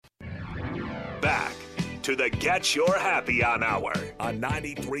back to the Get Your Happy On Hour on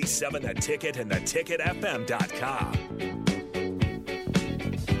 93.7 The Ticket and theticketfm.com.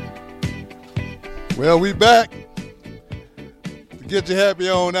 Well, we back to Get Your Happy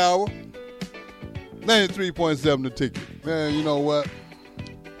On Hour. 93.7 The Ticket. Man, you know what?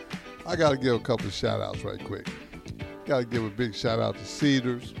 I got to give a couple of shout-outs right quick. Got to give a big shout-out to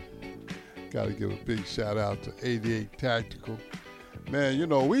Cedars. Got to give a big shout-out to 88 Tactical. Man, you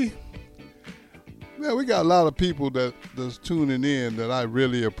know, we got a lot of people that's tuning in that I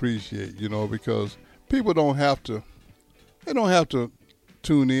really appreciate, you know, because people don't have to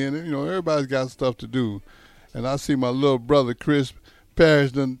tune in. You know, everybody's got stuff to do. And I see my little brother Chris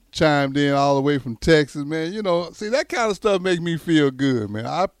Parrish done chimed in all the way from Texas, man. You know, see, that kind of stuff makes me feel good, man.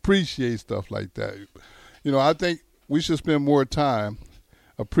 I appreciate stuff like that. You know, I think we should spend more time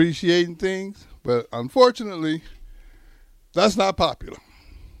appreciating things, but unfortunately, that's not popular.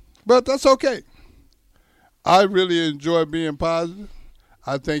 But that's okay. I really enjoy being positive.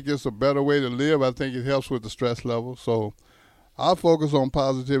 I think it's a better way to live. I think it helps with the stress level. So I focus on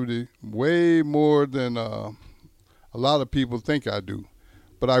positivity way more than a lot of people think I do.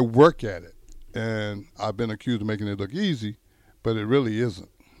 But I work at it. And I've been accused of making it look easy, but it really isn't.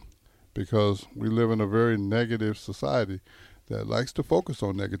 Because we live in a very negative society that likes to focus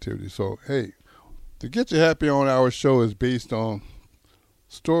on negativity. So, hey, to Get You Happy On Our show is based on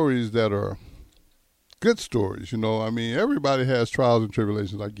stories that are good stories. You know, I mean, everybody has trials and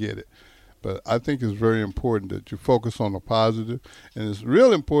tribulations. I get it. But I think it's very important that you focus on the positive, and it's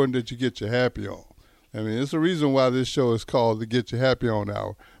real important that you get your happy on. I mean, it's the reason why this show is called the Get You Happy On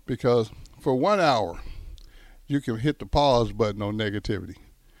Hour, because for 1 hour, you can hit the pause button on negativity,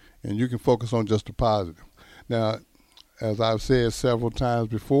 and you can focus on just the positive. Now, as I've said several times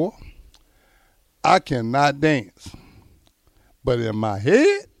before, I cannot dance, but in my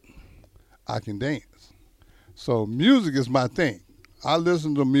head, I can dance. So music is my thing. I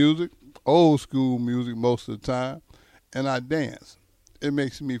listen to music, old school music most of the time, and I dance. It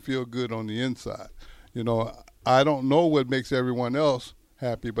makes me feel good on the inside. You know, I don't know what makes everyone else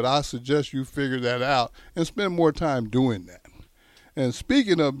happy, but I suggest you figure that out and spend more time doing that. And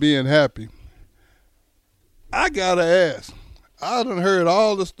speaking of being happy, I gotta ask, I done heard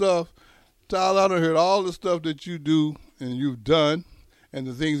all the stuff, Tyler, I done heard all the stuff that you do and you've done and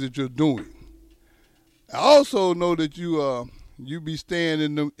the things that you're doing. I also know that you be staying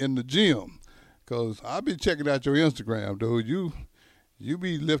in the gym, because I be checking out your Instagram, dude. You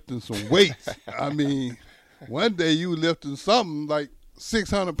be lifting some weights. I mean, one day you lifting something like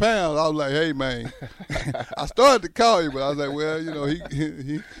 600 pounds. I was like, hey, man. I started to call you, but I was like, well, you know,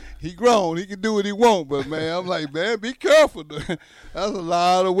 he grown. He can do what he want. But, man, I'm like, man, be careful. That's a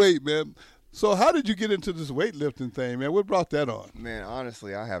lot of weight, man. So how did you get into this weightlifting thing, man? What brought that on? Man,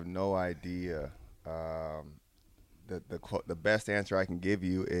 honestly, I have no idea. The best answer I can give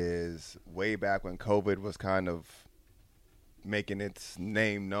you is way back when COVID was kind of making its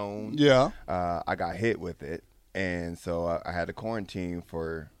name known. Yeah. I got hit with it, and so I had to quarantine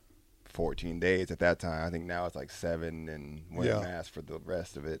for 14 days at that time. I think now it's like 7 and wear a mask for the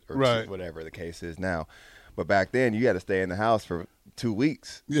rest of it, or right, whatever the case is now. But back then, you had to stay in the house for 2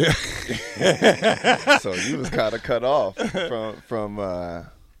 weeks. Yeah. So you was kind of cut off from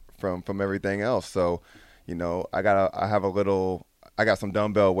everything else. So, you know, I got some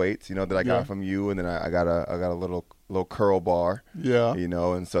dumbbell weights, you know, that I got from you, and then I got a little curl bar. Yeah. You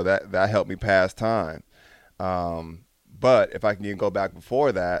know, and so that helped me pass time. But if I can even go back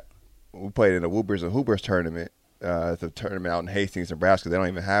before that, we played in a Woopers and Hoopers tournament. It's a tournament out in Hastings, Nebraska. They don't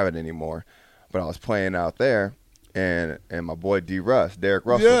even have it anymore. But I was playing out there, and my boy Derek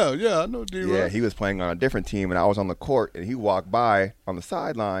Russell. Yeah, I know D. Russ. Yeah, he was playing on a different team, and I was on the court, and he walked by on the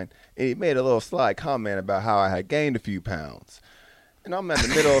sideline, and he made a little sly comment about how I had gained a few pounds. And I'm in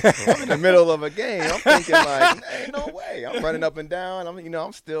the middle of a game. I'm thinking like, ain't no way. I'm running up and down.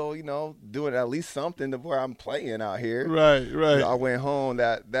 I'm still, doing at least something to where I'm playing out here. Right. I went home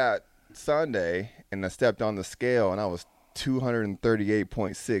that Sunday, and I stepped on the scale, and I was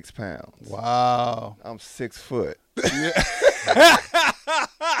 238.6 pounds. Wow. I'm 6 foot.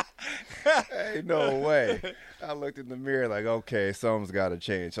 Ain't no way. I looked in the mirror like, okay, something's got to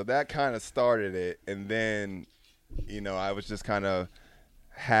change. So that kind of started it. And then, I was just kind of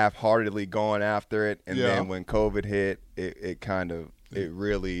half-heartedly going after it. And then when COVID hit, it kind of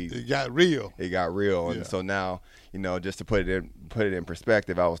it got real. It got real, and so now, just to put it in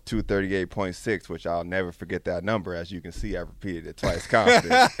perspective, I was 238.6, which I'll never forget that number. As you can see, I repeated it twice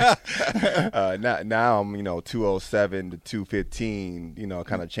constant. Now I'm 207 to 215.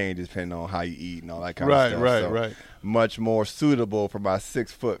 Kind of changes depending on how you eat and all that kind of stuff. Right. Much more suitable for my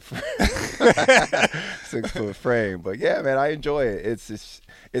 6 foot 6 foot frame. But yeah, man, I enjoy it. It's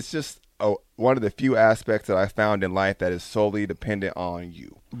just one of the few aspects that I found in life that is solely dependent on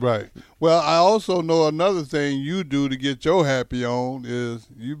you. Right. Well, I also know another thing you do to get your happy on is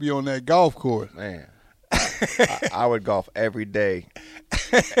you be on that golf course. Man, I would golf every day,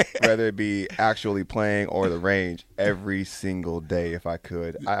 whether it be actually playing or the range, every single day if I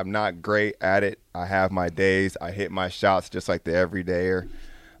could. I'm not great at it. I have my days. I hit my shots just like the everydayer.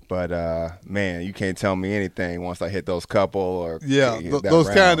 But, man, you can't tell me anything once I hit those couple or those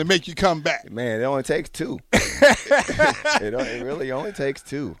kind that make you come back. Man, it only takes 2. It really only takes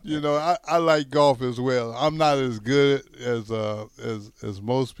 2. I like golf as well. I'm not as good as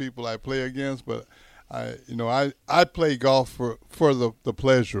most people I play against, but I play golf for the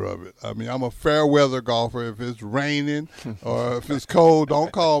pleasure of it. I mean, I'm a fair weather golfer. If it's raining or if it's cold,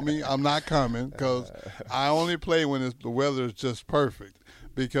 don't call me. I'm not coming because I only play when the weather is just perfect.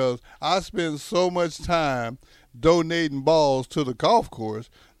 Because I spend so much time donating balls to the golf course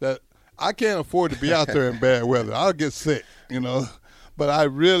that I can't afford to be out there in bad weather. I'll get sick, But I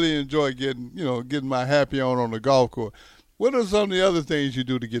really enjoy getting my happy on the golf course. What are some of the other things you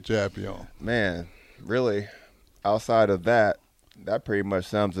do to get your happy on? Man, really, outside of that pretty much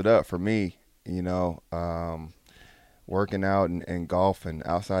sums it up for me, working out and golfing.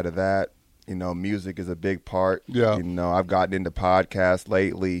 Outside of that, music is a big part. Yeah. I've gotten into podcasts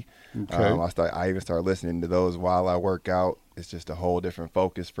lately. Okay. I even start listening to those while I work out. It's just a whole different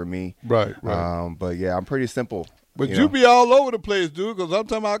focus for me. Right. But yeah, I'm pretty simple. But you be all over the place, dude, because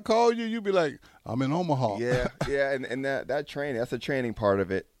sometimes I call you be like, I'm in Omaha. Yeah, and that training, that's a training part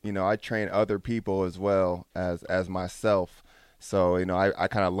of it. I train other people as well as myself. So, I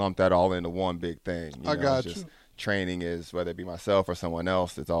kind of lump that all into one big thing. I got you. Training is, whether it be myself or someone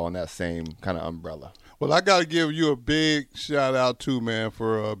else, it's all in that same kind of umbrella. Well, I got to give you a big shout out too, man,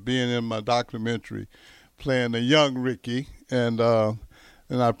 for being in my documentary, playing the young Ricky, and I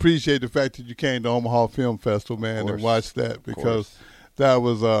appreciate the fact that you came to Omaha Film Festival, man, and watched that because that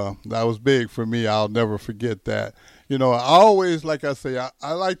was big for me. I'll never forget that. I always, like I say,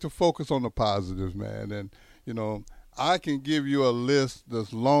 I like to focus on the positives, man, and I can give you a list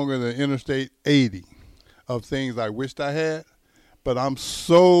that's longer than Interstate 80. Of things I wished I had, but I'm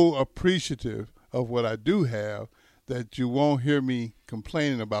so appreciative of what I do have that you won't hear me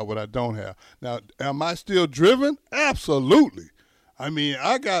complaining about what I don't have. Now, am I still driven? Absolutely. I mean,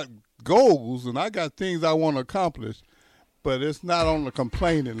 I got goals and I got things I want to accomplish, but it's not on the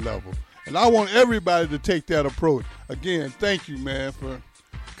complaining level. And I want everybody to take that approach. Again, thank you, man, for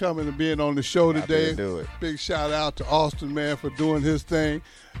coming and being on the show today. Happy to do it. Big shout out to Austin, man, for doing his thing.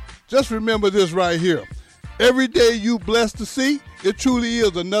 Just remember this right here. Every day you blessed to see, it truly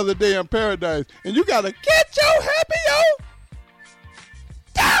is another day in paradise. And you got to get your happy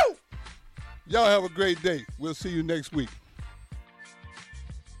on. Y'all have a great day. We'll see you next week.